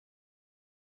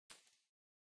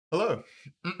Hello,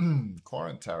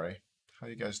 Quarentary. How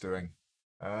you guys doing?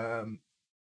 Um,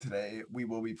 Today we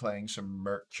will be playing some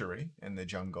Mercury in the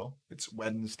jungle. It's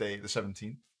Wednesday the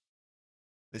 17th.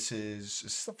 Is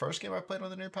this the first game I played on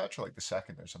the new patch or like the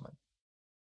second or something?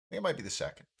 I think it might be the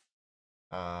second.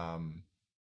 Um,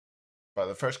 but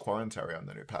the first Quarentary on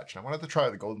the new patch. And I wanted to try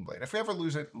the Golden Blade. If we ever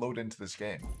lose it, load into this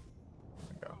game. There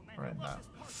we go. We're in that.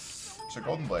 So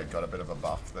Golden Blade got a bit of a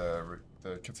buff. The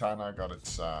katana got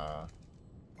its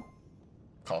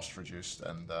cost reduced,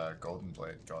 and Golden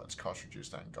Blade got its cost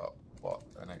reduced and got, what,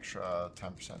 an extra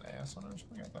 10% AS on it or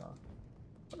something like that.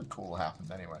 Something cool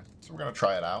happened anyway. So we're going to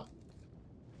try it out.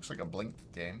 Looks like a Blink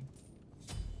game.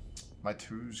 My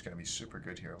 2's going to be super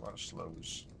good here, a lot of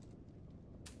slows.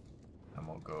 And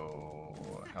we'll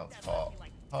go health pot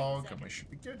hog, and we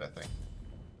should be good, I think.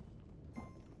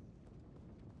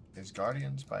 Is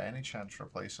Guardians by any chance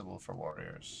replaceable for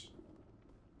Warriors?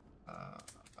 I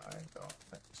don't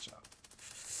think so.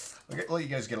 Okay, let you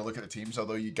guys get a look at the teams,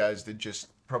 although you guys did just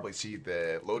probably see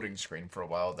the loading screen for a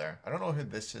while there. I don't know who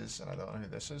this is, and I don't know who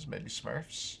this is. Maybe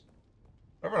Smurfs?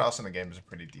 Everyone else in the game is a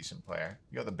pretty decent player.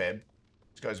 You got the Bib.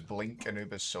 This guy's Blink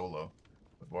Anubis solo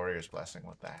with Warrior's Blessing.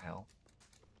 What the hell?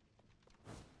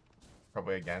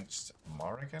 Probably against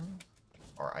Morrigan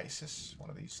or Isis, one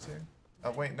of these two.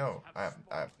 Oh, wait, no. I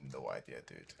have no idea,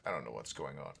 dude. I don't know what's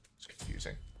going on. It's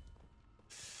confusing.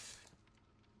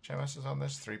 MS is on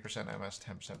this, 3% MS,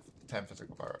 10%, 10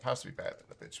 physical power. It has to be better than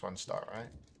the bitch 1 star, right?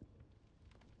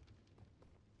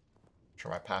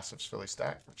 Sure my passive's fully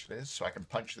stacked, which it is, so I can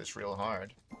punch this real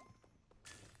hard.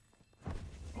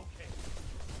 Okay.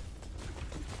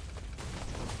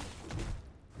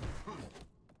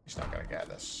 He's not gonna get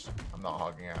this. I'm not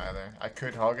hogging it either. I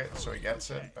could hog it so he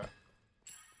gets it, but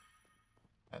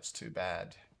that's too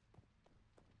bad.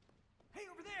 Hey,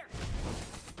 over there!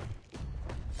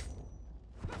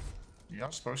 You're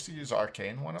not supposed to use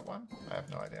Arcane 1-at-1? I have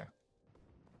no idea.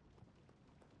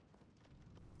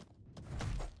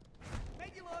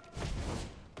 Make you look.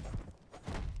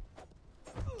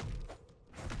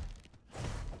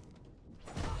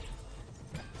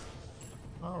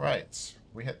 Alright,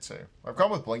 we hit 2. I've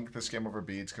gone with Blink this game over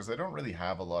Beads because they don't really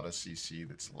have a lot of CC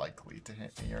that's likely to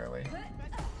hit me early.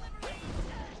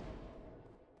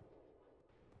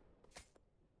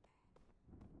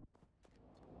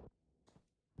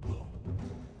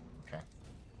 Okay.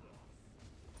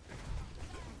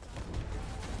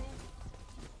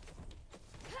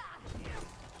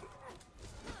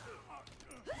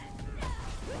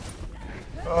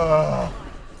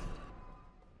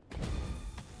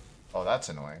 Oh, that's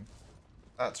annoying.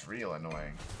 That's real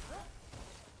annoying.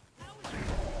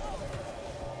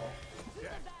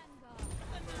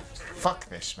 Fuck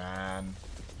this, man.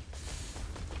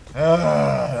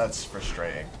 That's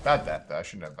frustrating. Bad bet though. I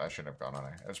shouldn't have gone on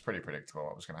it. It was pretty predictable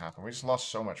what was gonna happen. We just lost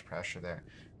so much pressure there.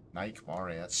 Nike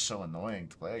Mori, that's so annoying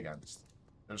to play against.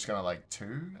 They're just gonna like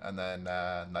 2 and then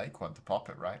Nike want to pop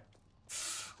it, right?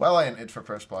 Well, I entered for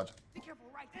first blood. Be careful,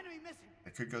 right? Enemy missing.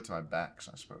 They could go to my backs,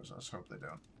 I suppose. Let's hope they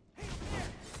don't. Hey, over there!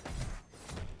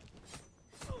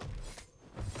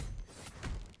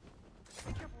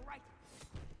 Be careful, right?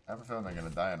 I have a feeling they're gonna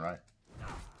die in right.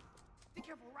 Be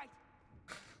careful, right?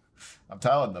 I'm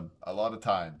telling them a lot of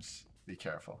times, be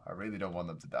careful. I really don't want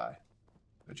them to die.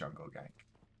 The jungle gank.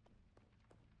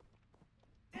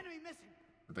 Enemy missing.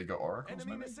 Did they go oracles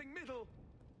Enemy maybe? missing middle.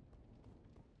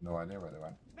 No idea where they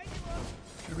went. Make you look.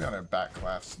 Should be on their back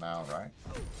lefts now, right?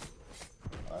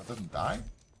 It doesn't die?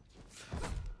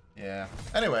 Yeah.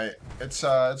 Anyway, it's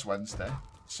Wednesday,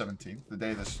 17th. The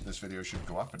day this video should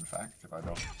go up, in fact, if I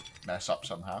don't mess up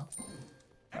somehow.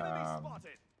 Enemy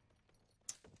spotted.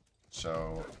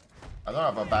 So, I don't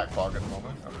have a backlog at the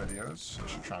moment of videos, so I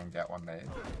should try and get one made.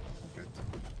 Good.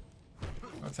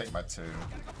 I'm gonna take my 2.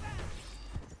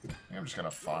 I think I'm just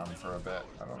gonna farm for a bit.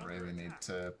 I don't really need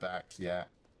to back yet.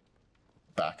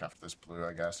 Back after this blue,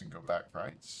 I guess, and go back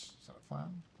rights. Is that a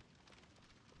plan?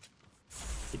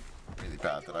 Really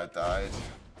bad that I died.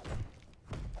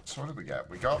 So what did we get?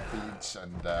 We got beads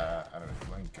and I don't know,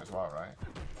 Blink as well, right?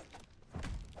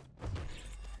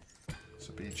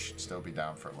 So beads should still be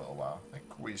down for a little while. I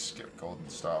think we skip golden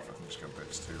staff. I think just go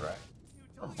boots too, right?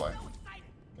 Probably.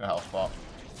 Get a health pop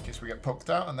in case we get poked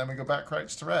out, and then we go back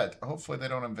rights to red. Hopefully they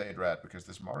don't invade red because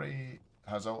this Mori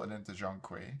has ulted into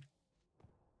Jonqui.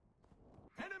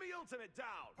 Enemy ultimate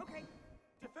down. Okay.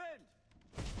 Defend.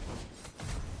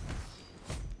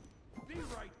 Be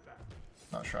right back.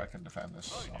 Not sure I can defend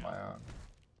this on my own.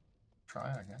 Try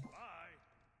again. Bye.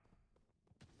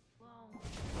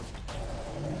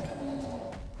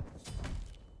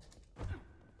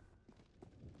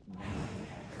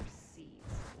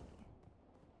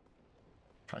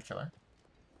 Can I kill her?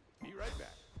 Be right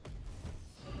back.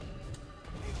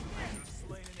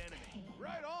 Slain an enemy.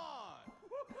 Right on.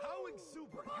 How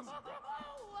exuberant.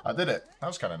 I did it. That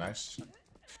was kind of nice.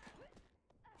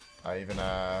 I even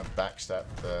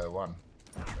backstepped the one.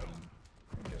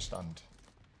 Didn't get stunned.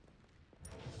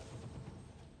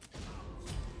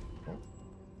 Oh,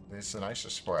 this is the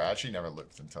nicest sport. I actually never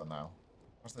looked until now.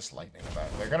 What's this lightning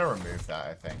about? They're gonna remove that,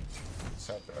 I think. It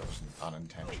said that it was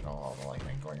unintentional, all the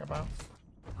lightning going about.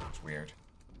 It's weird.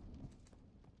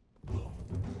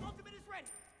 Ultimate is ready.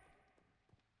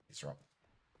 He's wrong.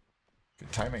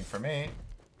 Good timing for me.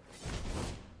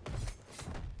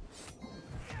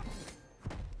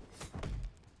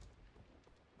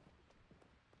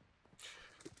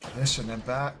 This and then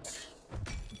back.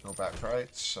 Go back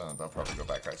rights. They'll probably go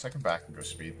back rights. I can back and go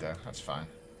speed there. That's fine.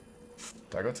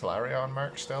 Do I go Talaria on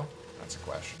Merc still? That's a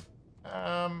question.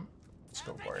 Let's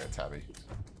go Warrior Tabby.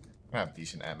 I have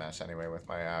decent MS anyway with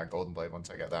my Golden Blade once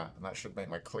I get that. And that should make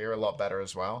my clear a lot better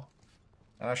as well.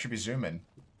 And I should be zooming.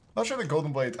 Not sure the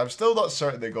Golden Blade... I'm still not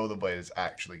certain the Golden Blade is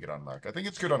actually good on Merc. I think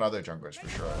it's good on other junglers for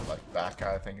sure. Like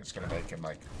Baka, I think it's going to make him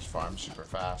like farm super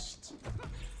fast.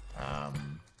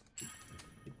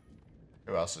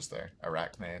 Who else is there?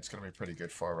 Arachne, it's going to be pretty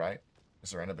good for, right?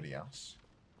 Is there anybody else?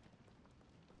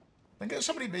 I think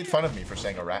somebody made fun of me for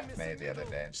saying Arachne the other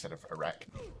day instead of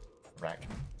Arachne. Arachne.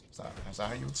 Is that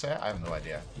how you would say it? I have no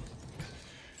idea.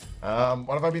 What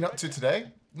have I been up to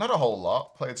today? Not a whole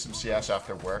lot. Played some CS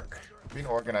after work. Been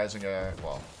organizing a...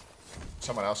 Well,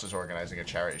 someone else is organizing a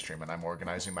charity stream, and I'm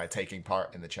organizing my taking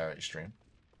part in the charity stream.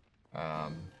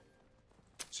 So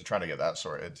trying to get that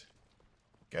sorted.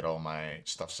 Get all my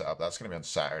stuff set up. That's going to be on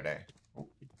Saturday. Ooh.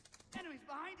 Enemies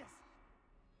behind us.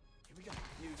 Here we go.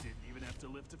 You didn't even have to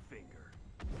lift a finger.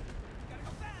 Gotta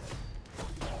go fast.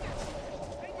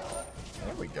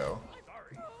 There we go.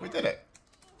 Sorry. We did it.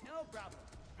 No problem.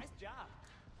 Nice job.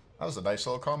 That was a nice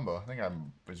little combo. I think I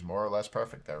was more or less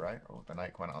perfect there, right? Oh, the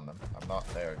Nike went on them. I'm not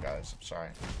there, guys. I'm sorry.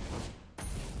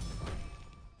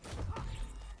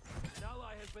 An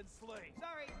ally has been slain.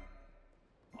 Sorry.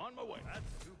 On my way.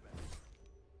 That's too bad.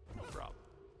 No problem.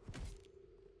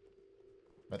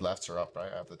 Mid lefts are up,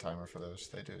 right? I have the timer for those.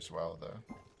 They do as well, though.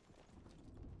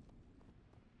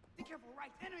 Be careful,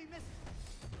 right? Enemy missing.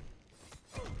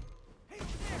 Hey,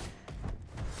 over there.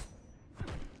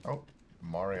 Oh,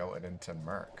 Mario it into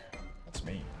Merc. That's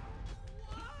me.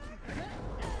 They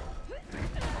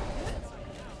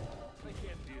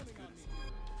can't do as good as you.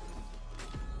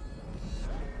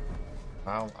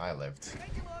 Well, I lived.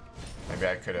 Maybe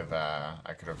I could have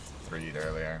 3'd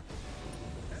earlier.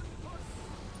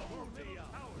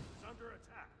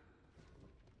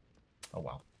 Oh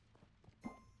well.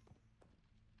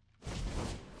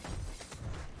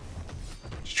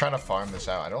 Just trying to farm this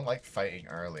out. I don't like fighting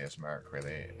early as Merc,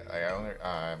 really.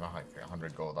 I'm like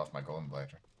 100 gold off my Golden Blade.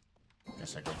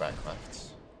 Guess I go back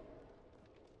left.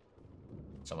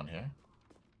 Someone here?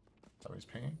 Is that what he's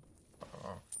pinging?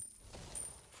 Oh.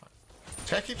 Fuck. This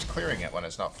guy keeps clearing it when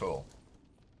it's not full.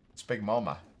 It's Big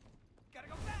Mama. Gotta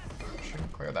go fast.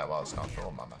 Shouldn't clear that while it's not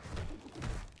full, Mama.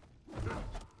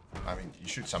 I mean, you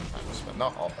should sometimes, but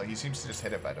not all. He seems to just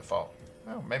hit it by default.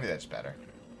 Oh, maybe that's better.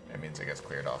 It means it gets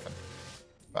cleared often.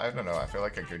 But I don't know, I feel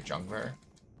like a good jungler,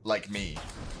 like me,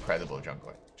 incredible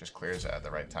jungler, just clears it at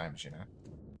the right times, you know?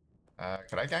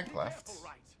 Could I gank left?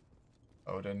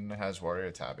 Odin has Warrior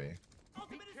Tabby.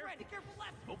 Ultimate is ready. Be careful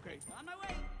left. Okay. On my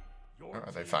way. Oh,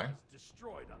 are they fine?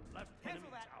 Destroyed on left enemy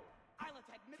tower. I'll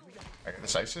attack middle. I get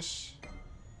this Isis?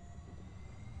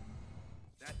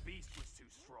 That beast was too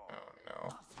strong. Oh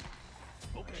no.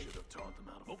 Okay. I should have taught them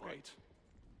how to fight.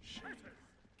 Shit.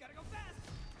 Gotta go fast.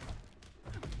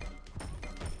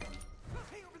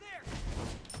 Hey, over there.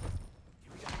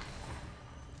 Here we go.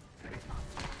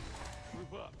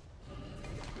 Group up.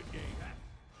 Good game.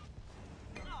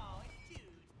 Oh, dude.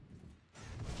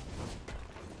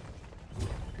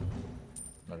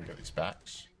 Maybe get these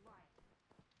backs.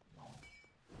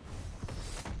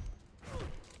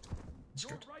 That's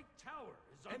good. Right tower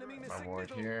is enemy My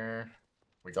ward here.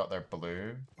 We got their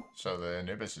blue, so the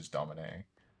Anubis is dominating.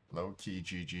 Low key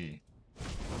GG.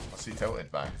 What's he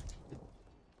tilted by?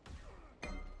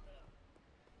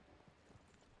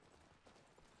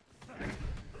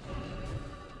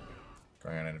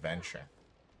 Going on an adventure.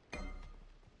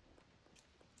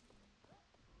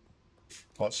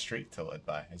 What's Street tilted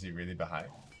by? Is he really behind?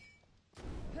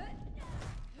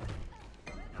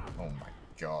 Oh my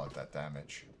god, that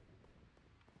damage.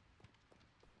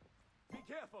 Be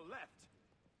careful, left.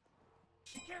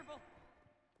 Be careful.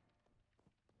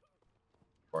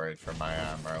 Worried for my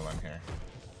Merlin here.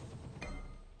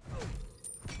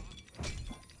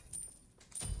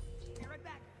 Be right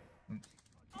back.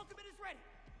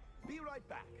 right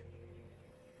back.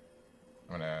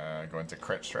 I'm gonna go into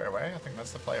crit straight away. I think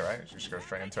that's the play, right? Just go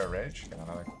straight into a rage. Get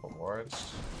another couple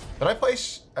wards. Did I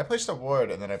place? I placed a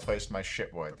ward and then I placed my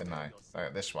shit ward, didn't I?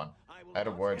 This one. I had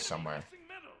a ward somewhere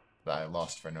that I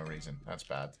lost for no reason. That's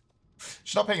bad.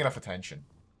 Just not paying enough attention.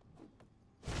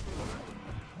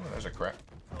 Oh, there's a crit.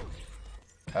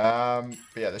 But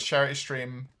yeah, this charity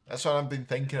stream. That's what I've been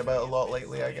thinking about a lot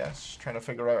lately, I guess. Trying to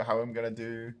figure out how I'm gonna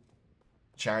do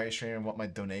charity stream and what my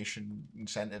donation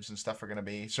incentives and stuff are going to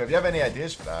be. So if you have any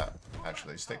ideas for that,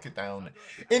 actually, stick it down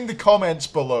in the comments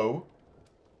below.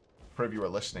 For if you are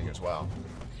listening as well.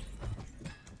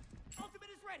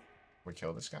 Ultimate is ready. We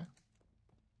kill this guy.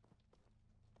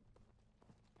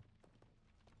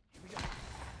 Here we go.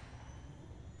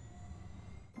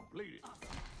 Bleed it.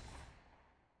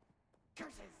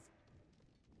 Curses.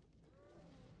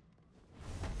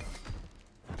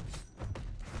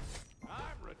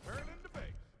 I'm returning to base.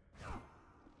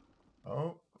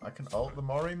 Oh, I can ult the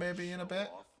Mori maybe in a bit.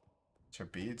 It's her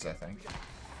beads, I think.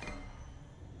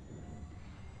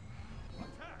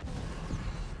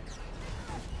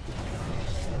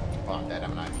 Oh, I'm dead,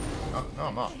 haven't I? Oh, no,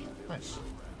 I'm not. Nice.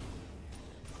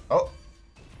 Oh,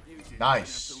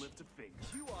 nice.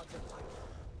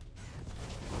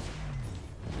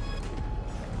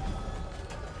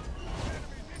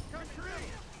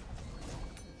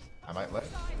 I might live.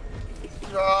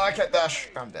 Oh, I can't dash.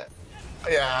 I'm dead.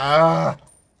 Yeah.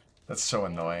 That's so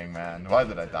annoying, man. Why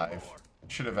did I dive?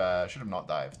 Should have not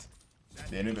dived.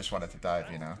 The Anubis wanted to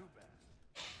dive, you know.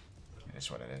 It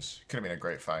is what it is. Could have been a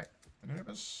great fight.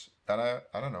 Anubis? I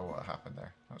don't know what happened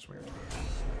there. That was weird.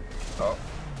 Oh,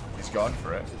 he's gone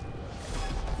for it.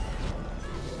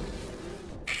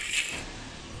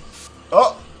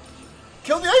 Oh!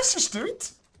 Kill the Isis, dude!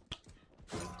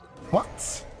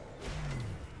 What?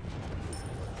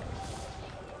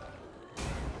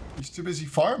 He's too busy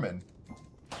farming.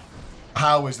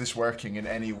 How is this working in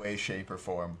any way, shape, or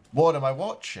form? What am I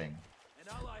watching?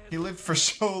 He lived for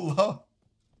so long.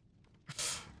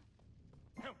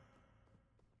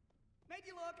 Make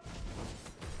you look.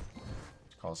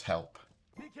 It calls help.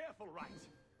 Be careful, right?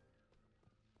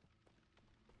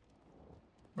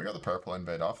 We got the purple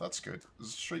invade off. That's good.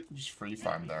 Just free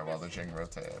farm there while the Jing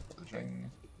rotated. But the Jing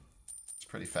is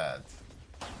pretty fed.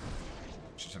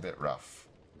 Which is a bit rough.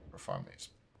 For farm these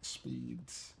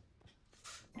speeds.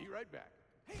 Be right back.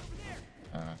 Hey, over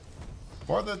there.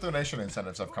 What are the donation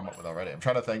incentives I've come up with already? I'm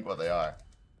trying to think what they are.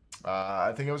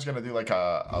 I think I was gonna do like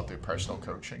I'll do personal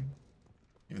coaching,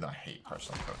 even though I hate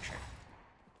personal coaching.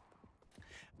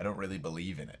 I don't really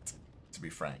believe in it, to be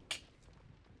frank.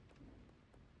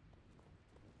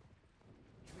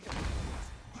 On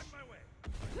my way.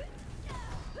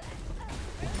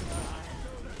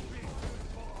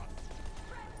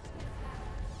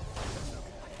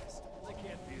 I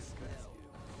can't be as good as you.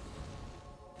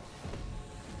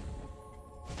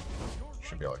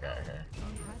 Should be able to get out of here. An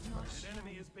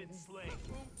enemy has been slain.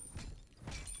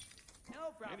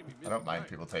 No problem. I don't mind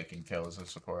people taking kills as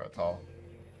support at all.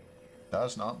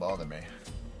 Does not bother me.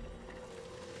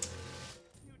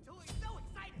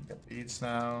 Get beads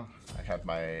now. I have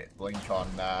my blink on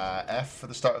F for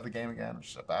the start of the game again, which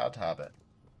is a bad habit.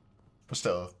 But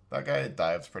still, that guy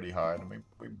dives pretty hard, and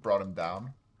we brought him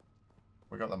down.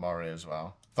 We got the Mori as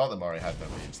well. Thought the Mori had no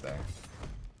beads there.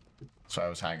 So I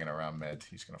was hanging around mid.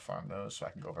 He's going to farm those, so I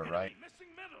can go over right.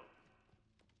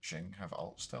 Jing have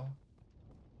ult still.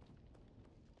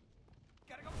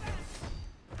 Gotta go fast.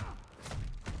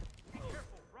 Be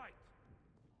careful, right.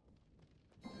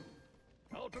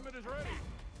 Ultimate is ready.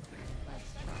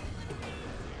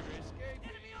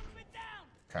 Enemy ultimate down.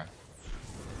 Okay.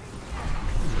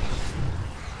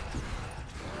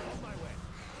 On my way.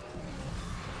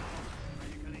 Are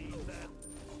you gonna eat that?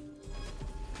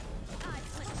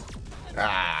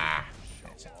 Ah!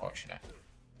 That's unfortunate.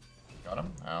 Got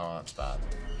him? Oh, that's bad.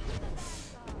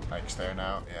 Mike's there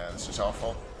now. Yeah, this is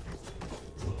awful.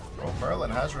 Oh, Merlin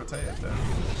has rotated there.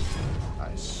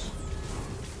 Nice.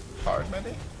 Card,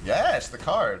 maybe? Yes, the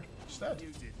card. It's dead.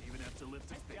 You didn't even have to lift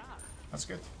a finger. That's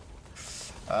good.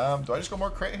 Do I just go more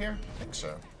crit here? I think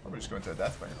so. Probably just go into a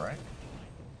death wave, right?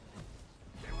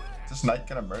 Is this knight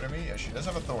gonna murder me? Yeah, she does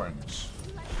have a thorns.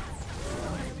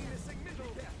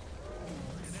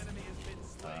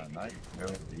 Knight, no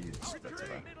beads.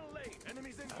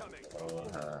 Enemies incoming. Blow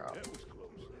her up.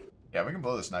 Yeah, we can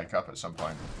blow this knight up at some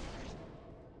point.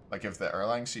 Like if the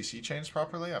Erlang CC chains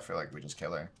properly, I feel like we just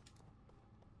kill her.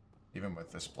 Even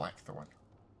with this Blackthorn.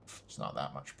 It's not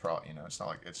that much prot, you know. It's not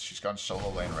like it's she's gone solo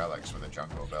lane relics with a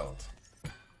jungle build.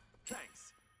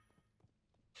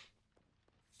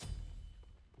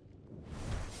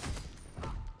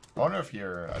 I wonder if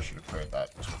here I should have cleared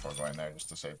that just before going there just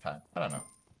to save time. I don't know.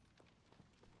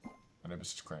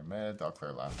 Anubis is clear mid, I'll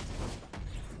clear left.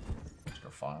 Let's go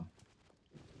farm.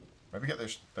 Maybe get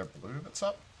their blue if it's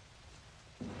up?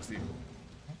 What's the...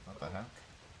 What the heck?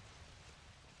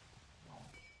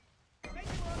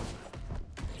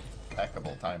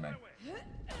 Impeccable timing.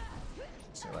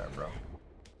 See you later, bro.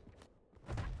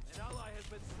 An ally has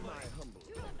been slain.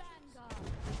 To the vanguard.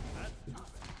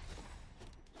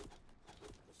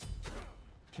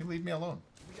 Can you leave me alone?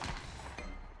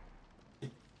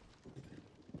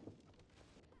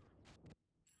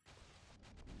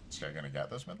 This guy gonna get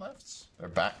those mid lefts? Their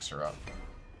backs are up.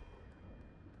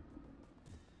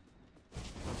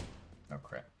 No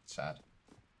crit. Sad.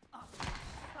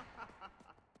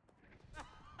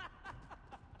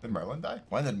 Did Merlin die?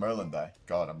 When did Merlin die?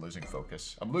 God, I'm losing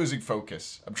focus. I'm losing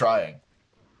focus. I'm trying.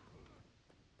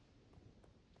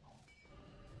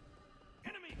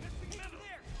 Enemy missing metal.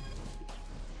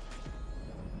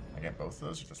 I get both of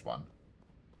those or just one?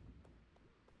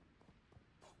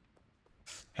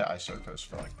 Hit Isotos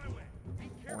for like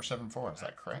 474. Is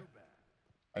that crit?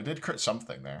 I did crit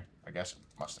something there. I guess it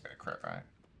must have been a crit, right?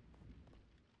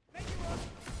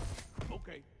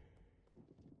 Okay.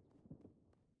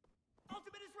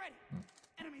 Ultimate is ready.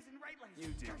 Enemies in right lane.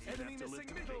 You did. Enemy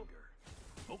missing middle.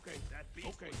 Okay, that beats.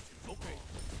 Okay, okay.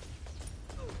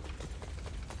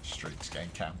 Streaks getting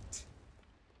camped.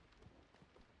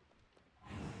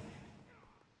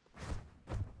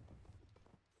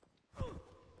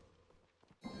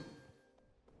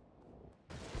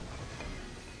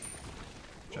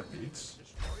 Jet beats.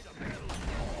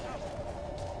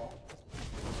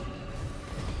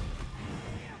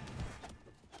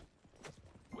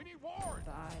 We need ward.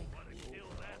 What a kill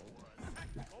that was.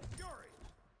 Tactical fury.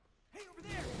 Hey, over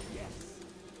there. Yes.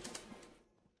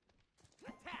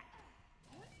 Attack.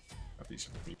 Got these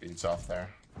pre-beats off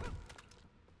there.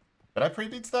 Did I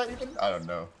pre-beats that even? I don't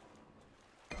know.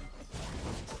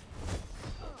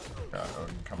 Got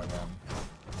Odin coming in.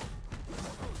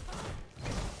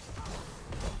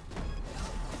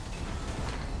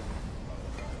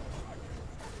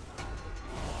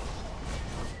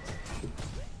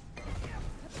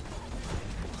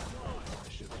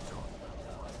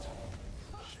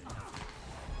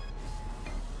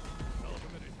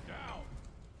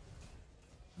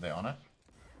 Are they on it?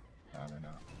 No, they're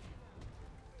not.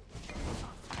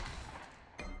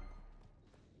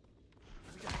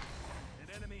 An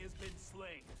enemy has been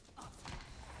slain.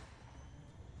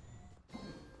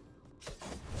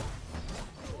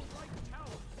 Right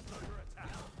tower is under attack.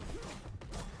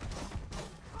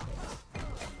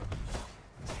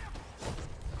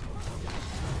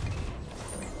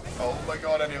 Oh my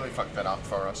god, I nearly fucked that up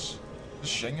for us. Does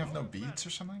Xing have no beads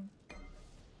or something?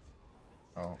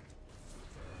 Oh.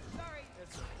 Sorry.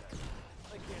 That's okay.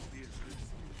 I can't be as good as you.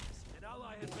 An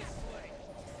ally has been slain.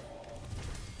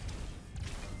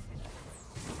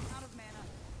 Out of mana.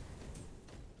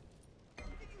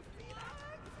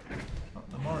 Oh,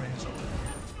 the Mori's over.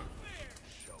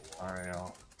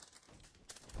 Ariel.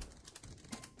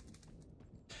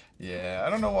 Yeah, I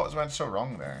don't know what went so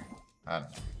wrong there. I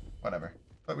don't know. Whatever.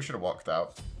 But we should have walked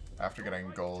out after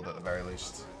getting gold at the very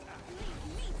least.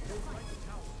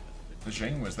 The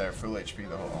Jing was there full HP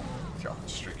the whole. Oh god,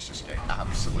 Streak's just getting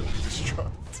absolutely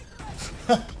destroyed.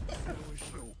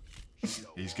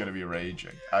 He's gonna be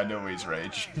raging. I know he's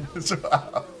raging as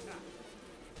well.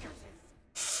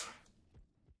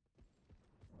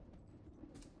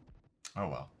 Oh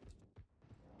well.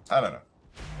 I don't know.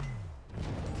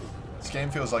 This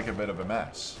game feels like a bit of a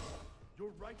mess.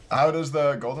 How does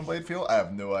the Golden Blade feel? I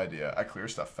have no idea. I clear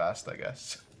stuff fast, I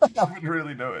guess. I haven't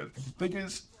really noticed. Thing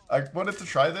is, I wanted to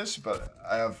try this, but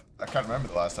I can't remember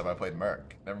the last time I played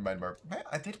Merc. Never mind Merc. Man,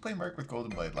 I did play Merc with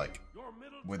Golden Blade like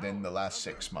within the last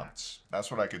 6 months.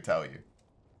 That's what I could tell you.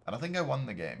 And I think I won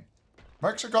the game.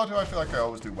 Merc's a god who I feel like I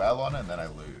always do well on and then I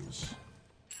lose.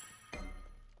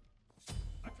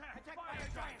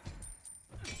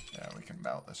 Yeah, we can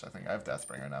melt this, I think. I have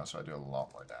Deathbringer now, so I do a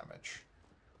lot more damage.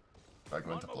 Do I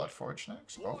go into Bloodforge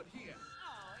next? Oh. Oh, dude.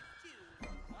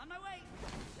 On my way.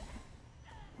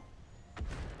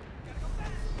 Gotta go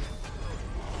fast.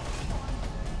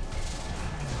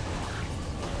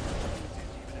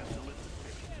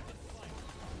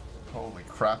 Holy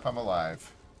crap, I'm alive.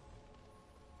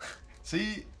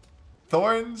 See?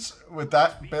 Thorns with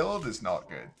that build is not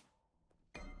good.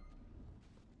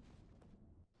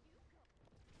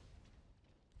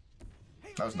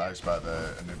 That was nice by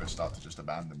the Anubis not to just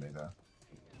abandon me though.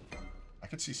 I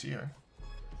could CC her.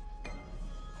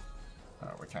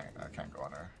 Oh, I can't go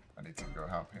on her. I need to go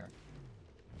help here.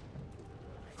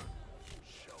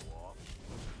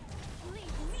 Leave me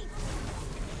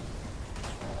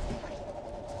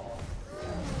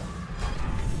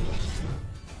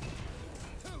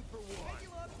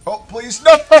please,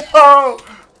 no!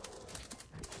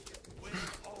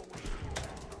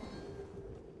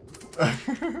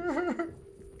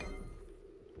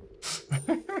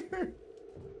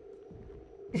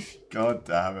 God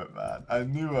damn it, man. I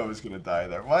knew I was gonna die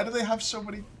there. Why do they have so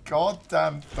many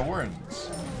goddamn thorns?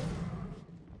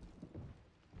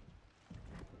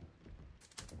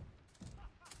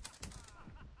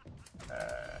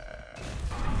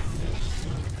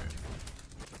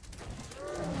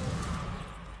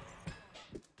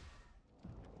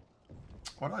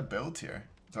 What do I build here?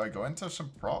 Do I go into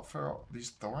some prop for these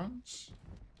thorns?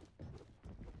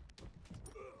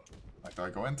 Like, do I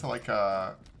go into like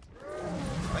a...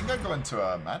 I think I go into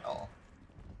a metal.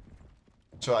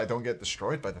 So I don't get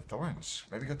destroyed by the thorns.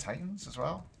 Maybe go Titans as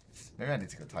well? Maybe I need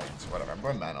to go Titans. Whatever, I'm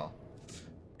going metal.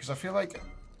 Because I feel like...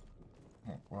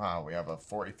 Oh, wow, we have a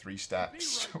 43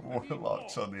 stats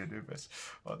Warlocks on the Anubis.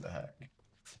 What the heck?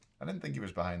 I didn't think he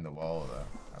was behind the wall though.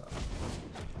 I don't know.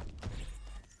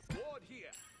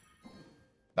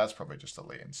 That's probably just a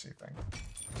latency thing.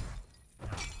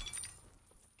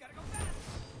 Gotta go fast.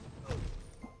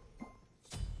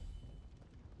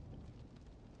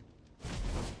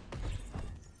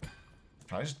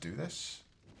 Can I just do this?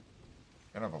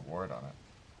 I don't have a ward on it.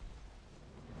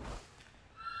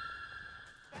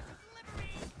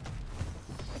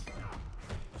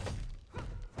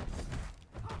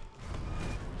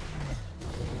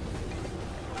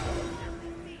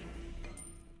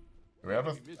 Do we have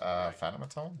a Phantom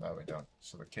Atom? No, we don't.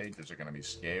 So the cages are going to be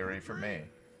scary for me.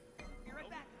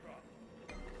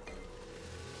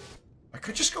 I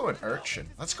could just go an Urchin.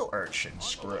 Let's go Urchin.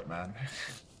 Screw it, man.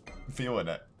 I'm feeling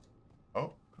it. Oh,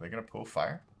 are they going to pull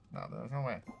fire? No, there's no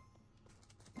way.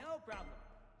 No problem.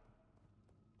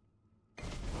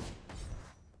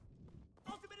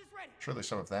 Ultimate is ready. Surely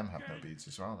some of them have no beads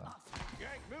as well, then.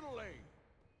 Gang middle lane.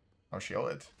 Oh, she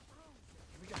ulted.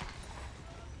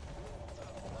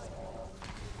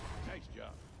 Nice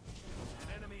job.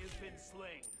 An enemy has been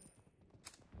slain.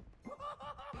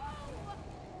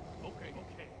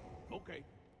 Okay.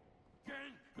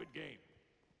 Gang, good game.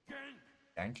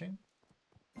 Gang, Ganking?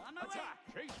 On my way. attack.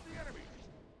 Chase the enemy.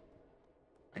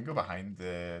 I can go behind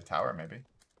the tower, maybe.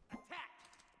 Attack.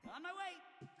 On my way.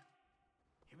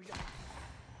 Here we go.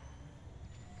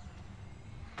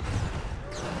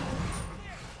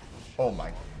 Oh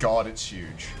my god, it's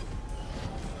huge.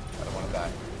 I don't want to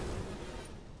die.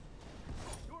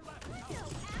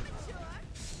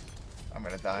 I'm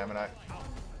gonna die, I'm gonna...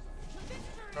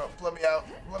 No, let me out,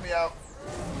 let me out.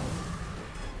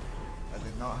 I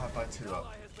did not have my 2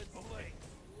 up.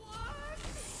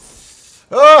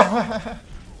 Ah!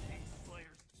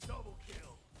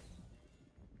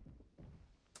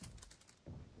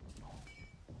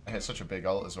 I hit such a big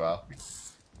ult as well.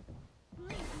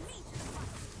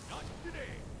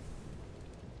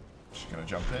 Just gonna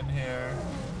jump in here.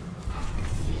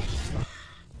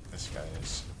 This guy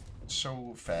is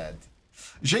so fed.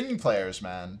 Jing players,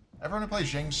 man. Everyone who plays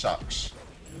Jing sucks.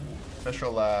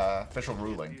 Official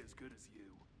ruling.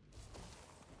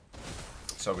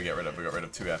 So we got rid of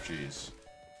 2 FGs.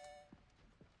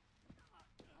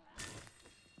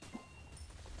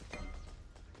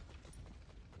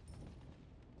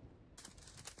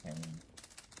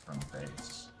 From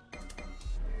base.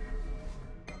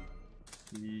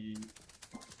 He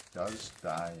does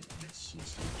die in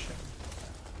CC check.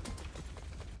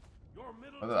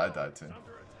 What did I die to?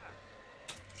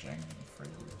 Jing free.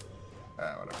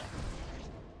 Whatever.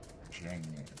 Jing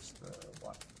is the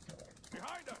one killer.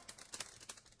 Behind us.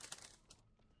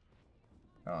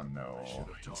 Oh no,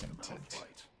 he's inted.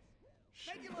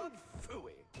 Make it look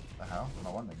Phooey. The hell?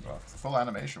 No wonder go off. The full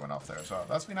animation went off there as well.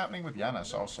 That's been happening with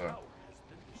Yanis also.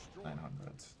 900.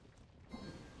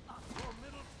 Your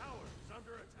middle tower is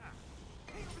under attack.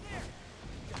 hey, over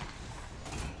there.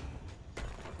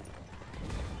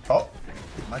 Oh!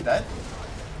 Am I dead?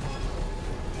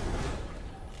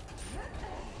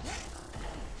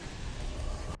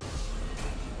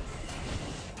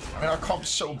 I mean, our comp's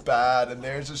so bad and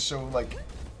theirs is so, like,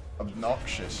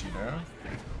 obnoxious, you know?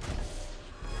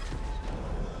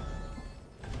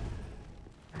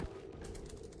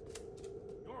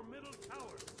 Your middle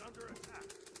tower is under attack.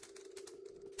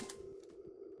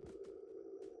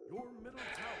 Your middle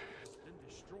tower has been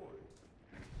destroyed.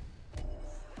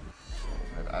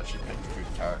 They've actually picked good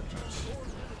characters.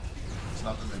 It's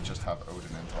not that they just have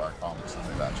Odin into our comps, and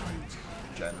they've actually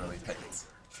generally picked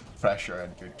fresher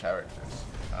and good characters.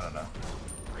 I don't know.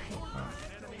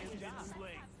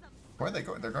 Where are they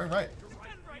going? They're going right. Is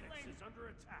under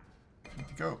attack. Need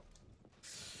to go.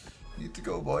 Need to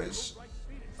go, boys.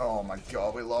 Oh my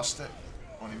god, we lost it.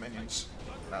 Only minions.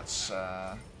 That's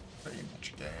Pretty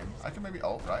much a game. I can maybe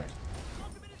ult, right?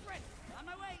 Ultimate is ready. On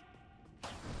my way.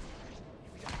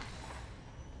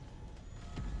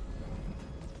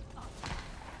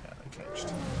 Yeah, they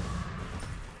caged.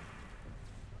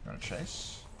 Gonna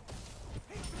chase.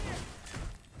 Hey, over there.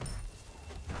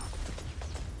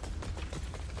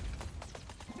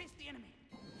 Face the enemy.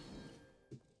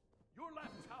 Your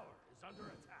left tower is under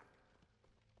attack.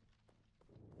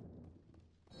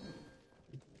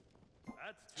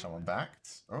 That's two. Someone backed.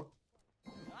 Oh,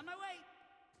 On my way.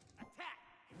 Attack.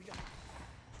 Here we go.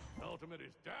 Ultimate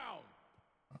is down.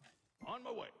 On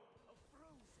my way.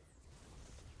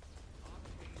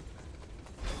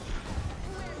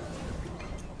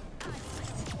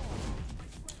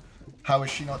 how is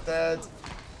she not dead?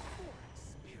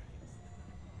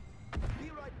 Be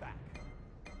right back.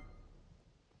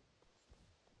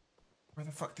 Where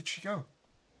the fuck did she go?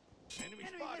 Enemy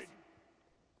spotted.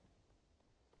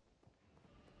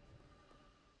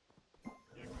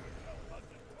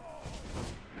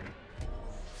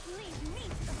 Leave me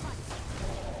to the fight.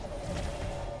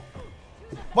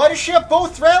 Why does she have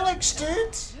both relics,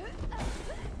 dude?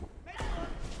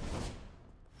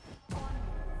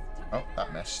 Oh,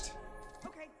 that missed.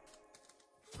 Okay.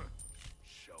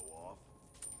 Show off.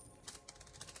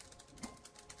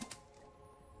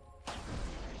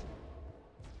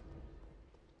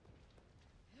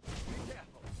 Be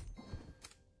careful.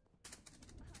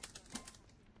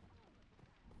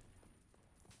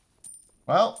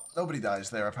 Well, nobody dies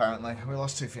there apparently. We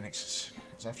lost 2 phoenixes.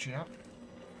 Is FG up?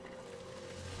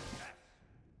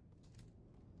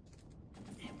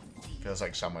 Feels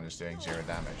like someone is doing 0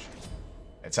 damage.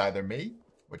 It's either me,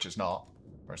 which is not,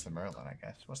 or it's the Merlin, I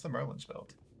guess. What's the Merlin's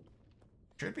build?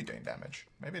 Should be doing damage.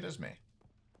 Maybe it is me.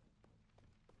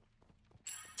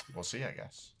 We'll see, I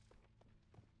guess.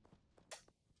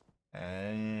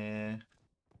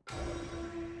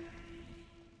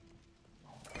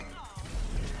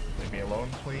 Leave me alone,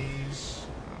 please.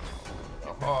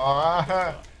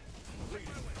 Oh.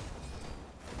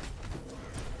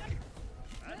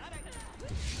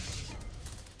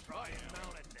 Try and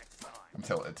mount it next time. I'm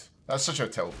tilted. That's such a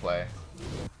tilt play.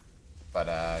 But,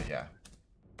 yeah.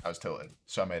 I was tilted,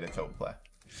 so I made a tilt play.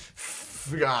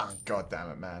 Ah, God damn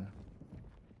it, man.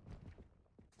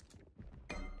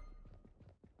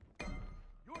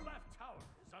 Your left tower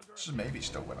is under This is maybe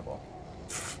still winnable.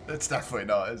 It's definitely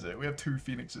not, is it? We have 2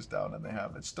 phoenixes down and they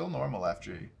have. It's still normal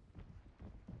FG.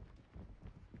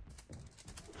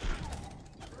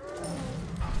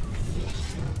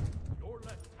 Your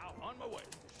left tower on my way.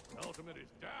 Ultimate is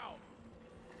down.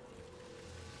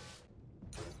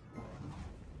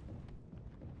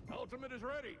 Ultimate is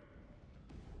ready.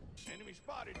 Enemy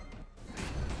spotted.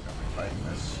 Gonna be fighting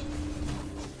this.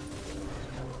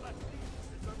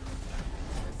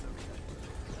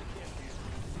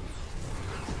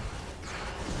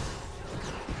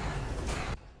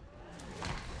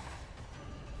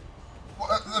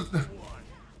 What the-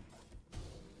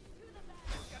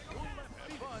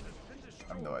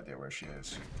 I have no idea where she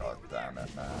is. God damn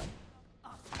it, man.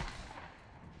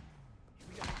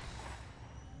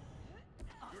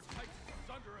 Your Titan is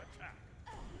under attack.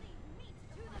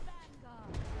 To the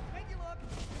vanguard. Make you look.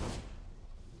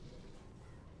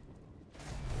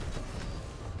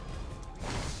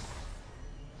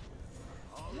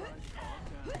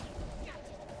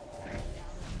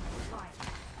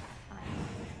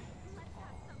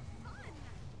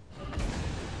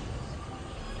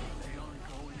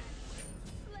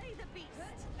 Slay the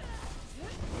beast.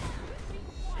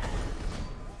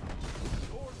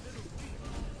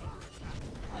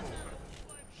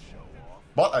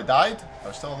 What? I died? I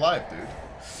was still alive,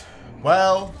 dude.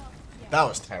 Well, that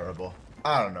was terrible.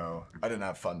 I don't know. I didn't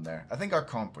have fun there. I think our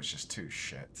comp was just too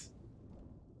shit.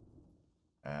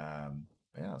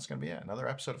 Yeah, that's gonna be it. Another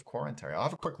episode of Quarentary. I'll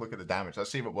have a quick look at the damage.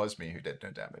 Let's see if it was me who did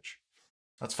no damage.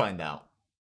 Let's find out.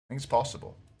 I think it's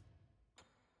possible.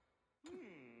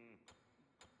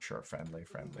 Sure, friendly.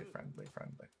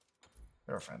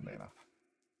 They were friendly enough.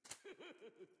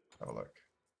 Have a look.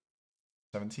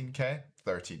 17k?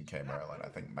 13k Merlin, I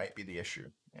think, might be the issue.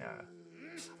 Yeah.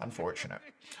 Unfortunate.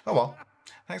 Oh well.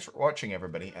 Thanks for watching,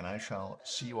 everybody, and I shall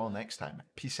see you all next time.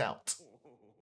 Peace out.